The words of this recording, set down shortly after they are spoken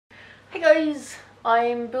Hey guys,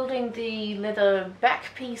 I'm building the leather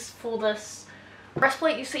back piece for this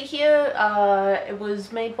breastplate you see here. It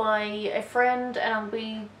was made by a friend and I'll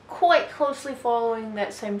be quite closely following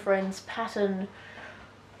that same friend's pattern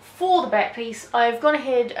for the back piece. I've gone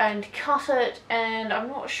ahead and cut it, and I'm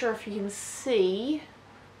not sure if you can see,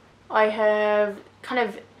 I have kind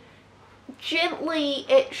of gently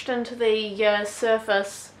etched into the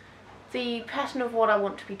surface the pattern of what I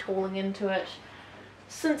want to be tooling into it.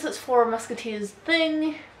 Since it's for a musketeer's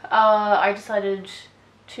thing, I decided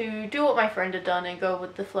to do what my friend had done and go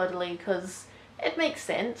with the fleur-de-lis because it makes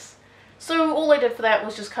sense. So all I did for that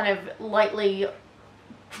was just kind of lightly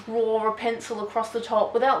draw a pencil across the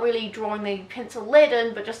top without really drawing the pencil lead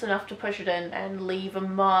in, but just enough to push it in and leave a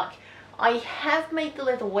mark. I have made the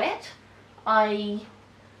leather wet. I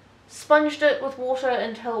sponged it with water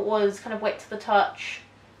until it was kind of wet to the touch.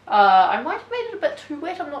 I might have made it a bit too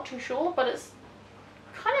wet, I'm not too sure, but it's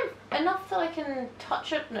kind of enough that I can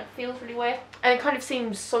touch it and it feels really wet. And it kind of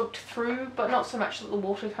seems soaked through, but not so much that the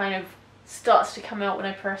water kind of starts to come out when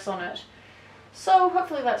I press on it. So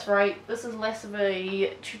hopefully that's right. This is less of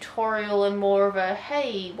a tutorial and more of a,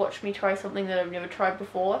 hey, watch me try something that I've never tried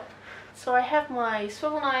before. So I have my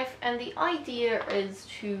swivel knife and the idea is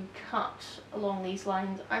to cut along these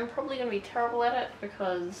lines. I'm probably going to be terrible at it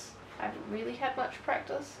because I haven't really had much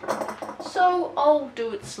practice. So I'll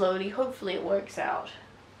do it slowly, hopefully it works out.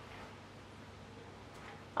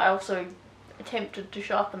 I also attempted to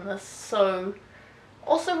sharpen this, so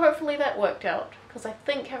also hopefully that worked out, because I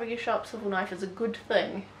think having a sharp swivel knife is a good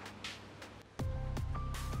thing.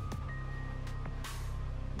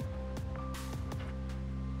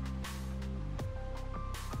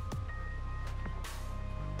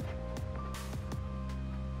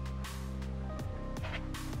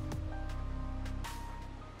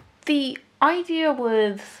 The idea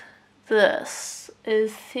with this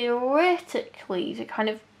is theoretically to kind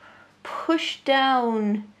of push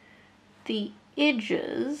down the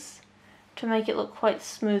edges to make it look quite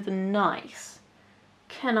smooth and nice.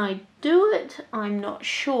 Can I do it? I'm not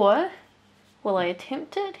sure. Will I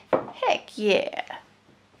attempt it? Heck yeah!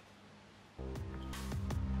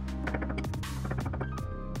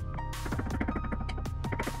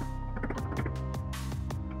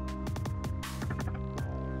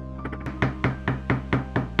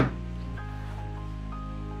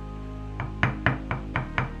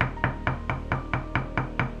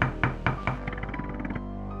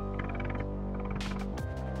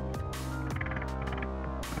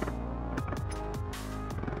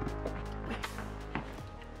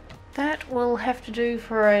 That will have to do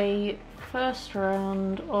for a first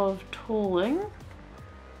round of tooling.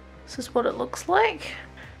 This is what it looks like.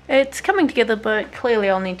 It's coming together, but clearly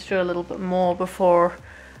I'll need to do a little bit more before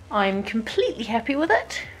I'm completely happy with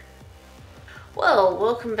it. Well,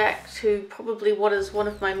 welcome back to probably what is one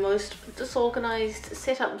of my most disorganized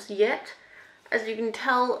setups yet. As you can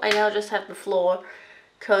tell, I now just have the floor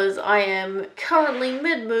because I am currently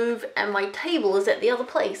mid-move and my table is at the other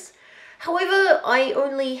place. However, I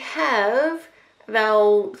only have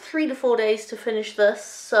about 3 to 4 days to finish this,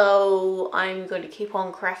 so I'm going to keep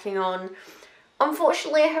on cracking on.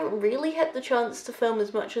 Unfortunately, I haven't really had the chance to film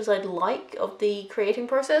as much as I'd like of the creating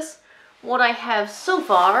process. What I have so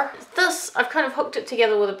far is this. I've kind of hooked it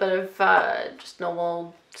together with a bit of just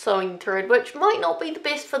normal sewing thread, which might not be the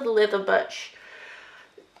best for the leather bitch.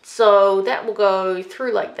 So that will go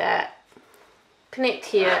through like that. Connect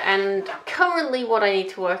here, and currently what I need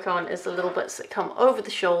to work on is the little bits that come over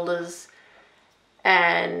the shoulders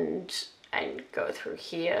and go through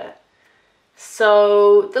here.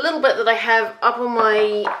 So the little bit that I have up on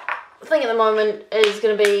my thing at the moment is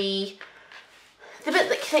going to be the bit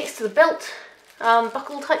that connects to the belt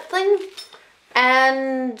buckle type thing,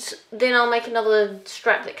 and then I'll make another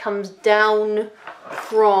strap that comes down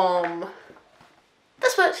from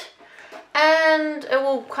this bit. And it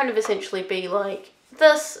will kind of essentially be like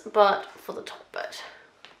this, but for the top bit.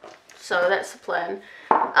 So that's the plan.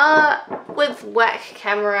 With whack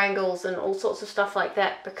camera angles and all sorts of stuff like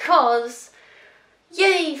that, because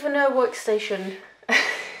yay for no workstation.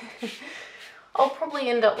 I'll probably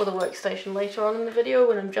end up with a workstation later on in the video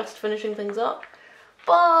when I'm just finishing things up.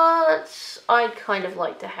 But I'd kind of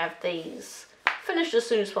like to have these finished as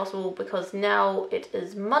soon as possible because now it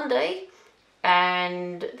is Monday.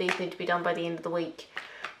 And these need to be done by the end of the week,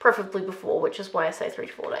 preferably before, which is why I say 3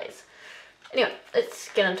 to 4 days. Anyway,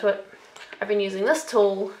 let's get into it. I've been using this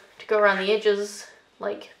tool to go around the edges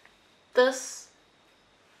like this,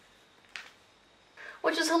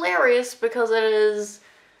 which is hilarious because it is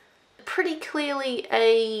pretty clearly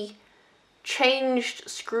a changed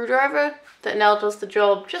screwdriver that now does the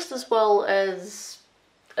job just as well as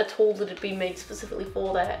a tool that had been made specifically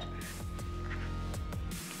for that.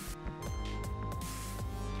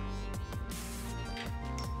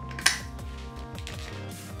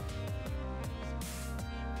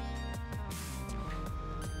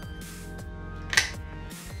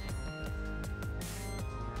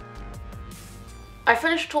 I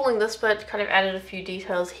finished tooling this bit, kind of added a few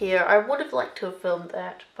details here. I would have liked to have filmed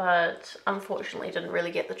that, but unfortunately didn't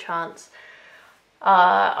really get the chance.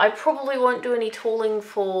 I probably won't do any tooling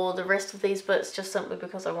for the rest of these bits, just simply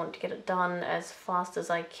because I want to get it done as fast as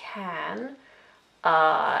I can.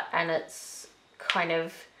 And it's kind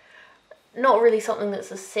of not really something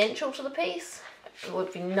that's essential to the piece. It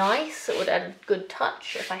would be nice, it would add a good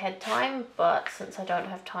touch if I had time, but since I don't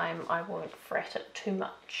have time, I won't fret it too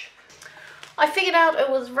much. I figured out it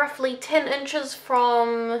was roughly 10 inches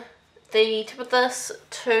from the tip of this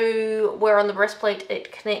to where on the breastplate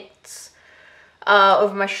it connects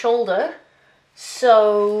over my shoulder.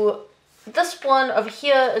 So this one over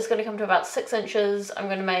here is going to come to about 6 inches. I'm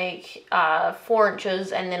going to make 4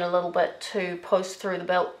 inches and then a little bit to post through the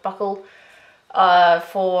belt buckle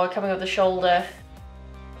for coming over the shoulder.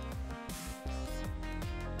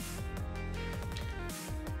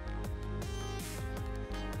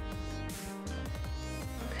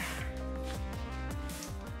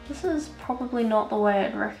 This is probably not the way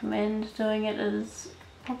I'd recommend doing it. It is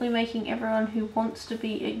probably making everyone who wants to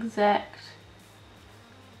be exact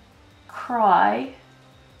cry.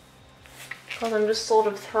 Because I'm just sort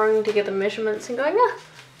of throwing together measurements and going, ah,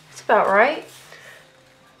 that's about right.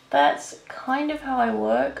 That's kind of how I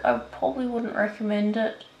work. I probably wouldn't recommend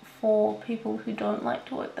it for people who don't like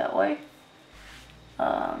to work that way.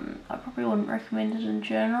 I probably wouldn't recommend it in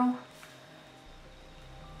general.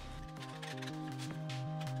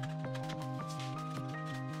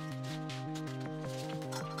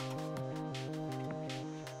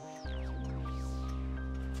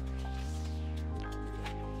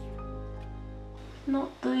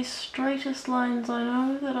 Not the straightest lines I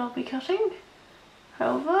know that I'll be cutting,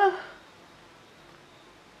 however,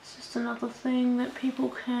 it's just another thing that people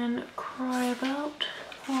can cry about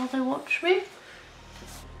while they watch me.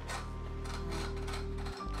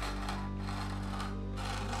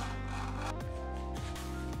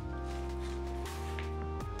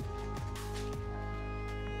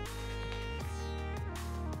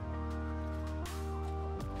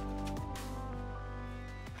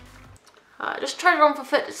 Just tried it on for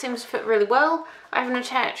fit, it seems to fit really well. I haven't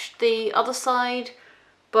attached the other side,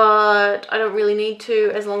 but I don't really need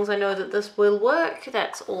to as long as I know that this will work.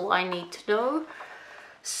 That's all I need to know.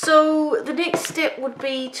 So the next step would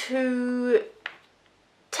be to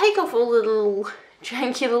take off all the little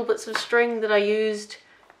janky little bits of string that I used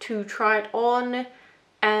to try it on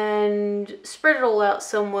and spread it all out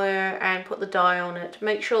somewhere and put the dye on it.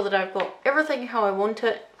 Make sure that I've got everything how I want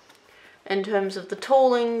it in terms of the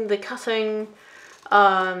tooling, the cutting,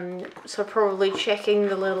 so probably checking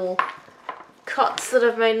the little cuts that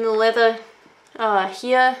I've made in the leather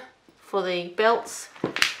here for the belts.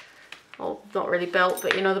 Well, not really belt,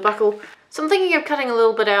 but you know, the buckle. So I'm thinking of cutting a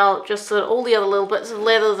little bit out just so that all the other little bits of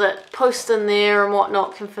leather that post in there and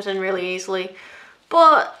whatnot can fit in really easily.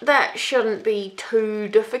 But that shouldn't be too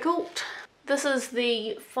difficult. This is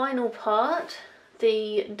the final part,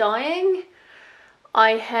 the dyeing.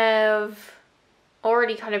 I have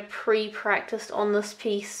already kind of pre-practiced on this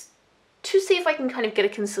piece to see if I can kind of get a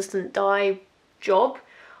consistent dye job.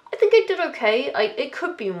 I think I did okay. It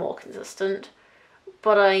could be more consistent,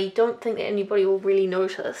 but I don't think that anybody will really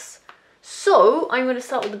notice. So I'm going to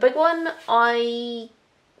start with the big one. I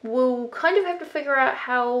will kind of have to figure out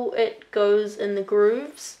how it goes in the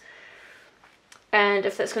grooves and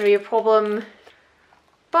if that's going to be a problem,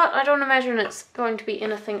 but I don't imagine it's going to be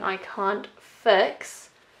anything I can't fix.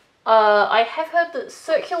 I have heard that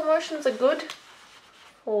circular motions are good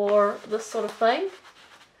for this sort of thing.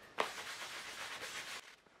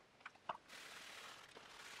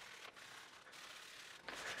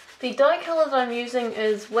 The dye colour that I'm using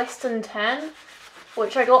is Western Tan,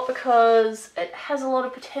 which I got because it has a lot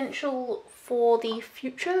of potential for the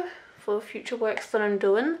future, for future works that I'm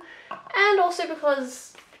doing, and also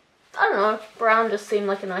because, I don't know, brown just seemed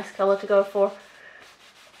like a nice colour to go for.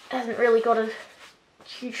 It hasn't really got a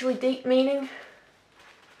hugely deep meaning.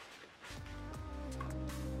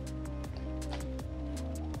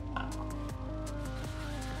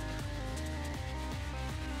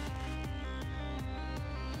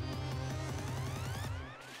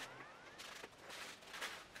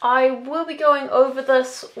 I will be going over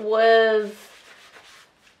this with,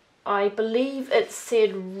 I believe it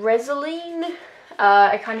said resolene,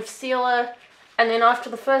 a kind of sealer, and then after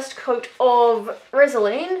the first coat of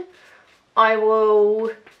resolene, I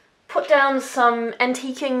will put down some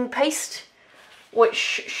antiquing paste, which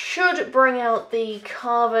should bring out the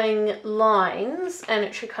carving lines, and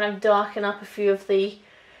it should kind of darken up a few of the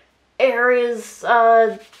areas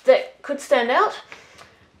that could stand out.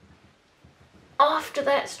 After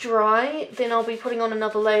that's dry, then I'll be putting on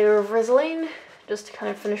another layer of resolene, just to kind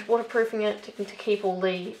of finish waterproofing it to keep all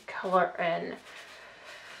the colour in.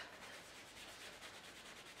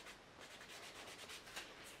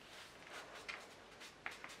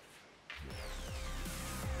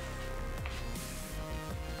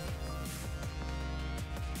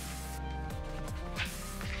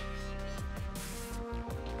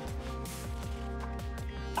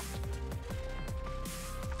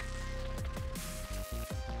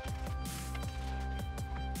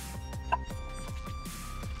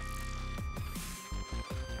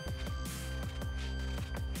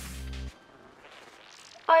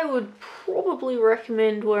 I would probably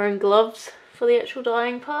recommend wearing gloves for the actual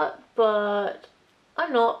dyeing part, but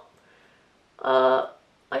I'm not.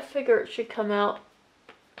 I figure it should come out,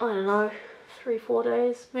 I don't know, 3-4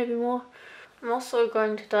 days, maybe more. I'm also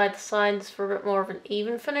going to dye the sides for a bit more of an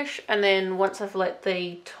even finish, and then once I've let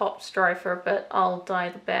the tops dry for a bit, I'll dye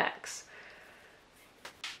the backs.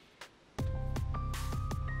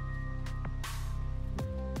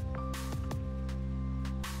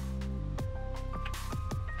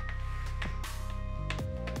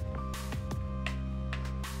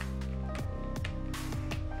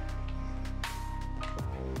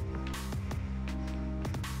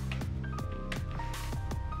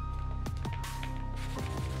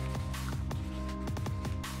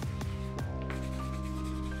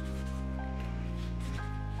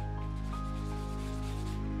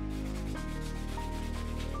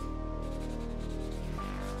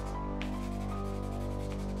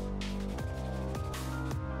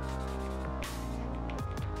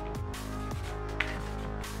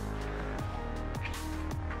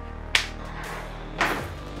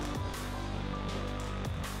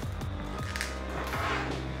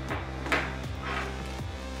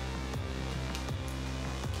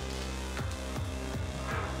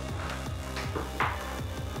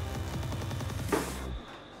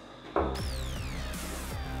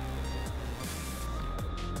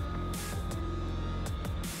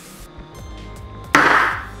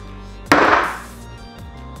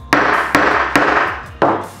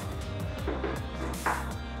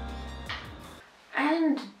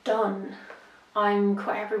 Done. I'm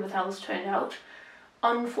quite happy with how this turned out.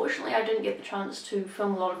 Unfortunately, I didn't get the chance to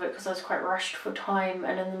film a lot of it because I was quite rushed for time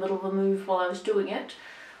and in the middle of a move while I was doing it.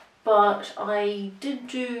 But I did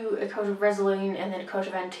do a coat of resolene and then a coat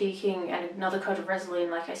of antiquing and another coat of resolene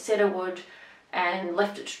like I said I would, and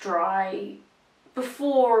left it to dry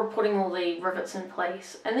before putting all the rivets in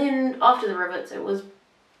place. And then after the rivets, it was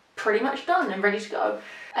pretty much done and ready to go.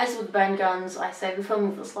 As with the band guns, I saved the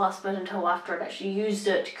filming of this last bit until after I'd actually used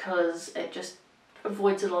it because it just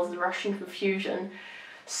avoids a lot of the rush and confusion.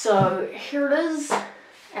 So here it is,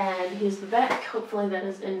 and here's the back. Hopefully that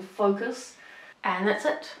is in focus. And that's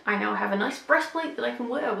it. I now have a nice breastplate that I can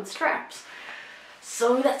wear with straps.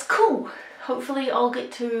 So that's cool. Hopefully I'll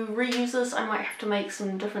get to reuse this. I might have to make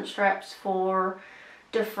some different straps for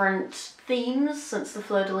different themes since the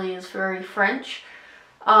fleur-de-lis is very French.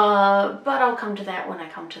 But I'll come to that when I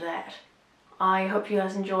come to that. I hope you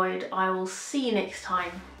guys enjoyed. I will see you next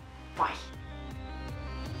time. Bye.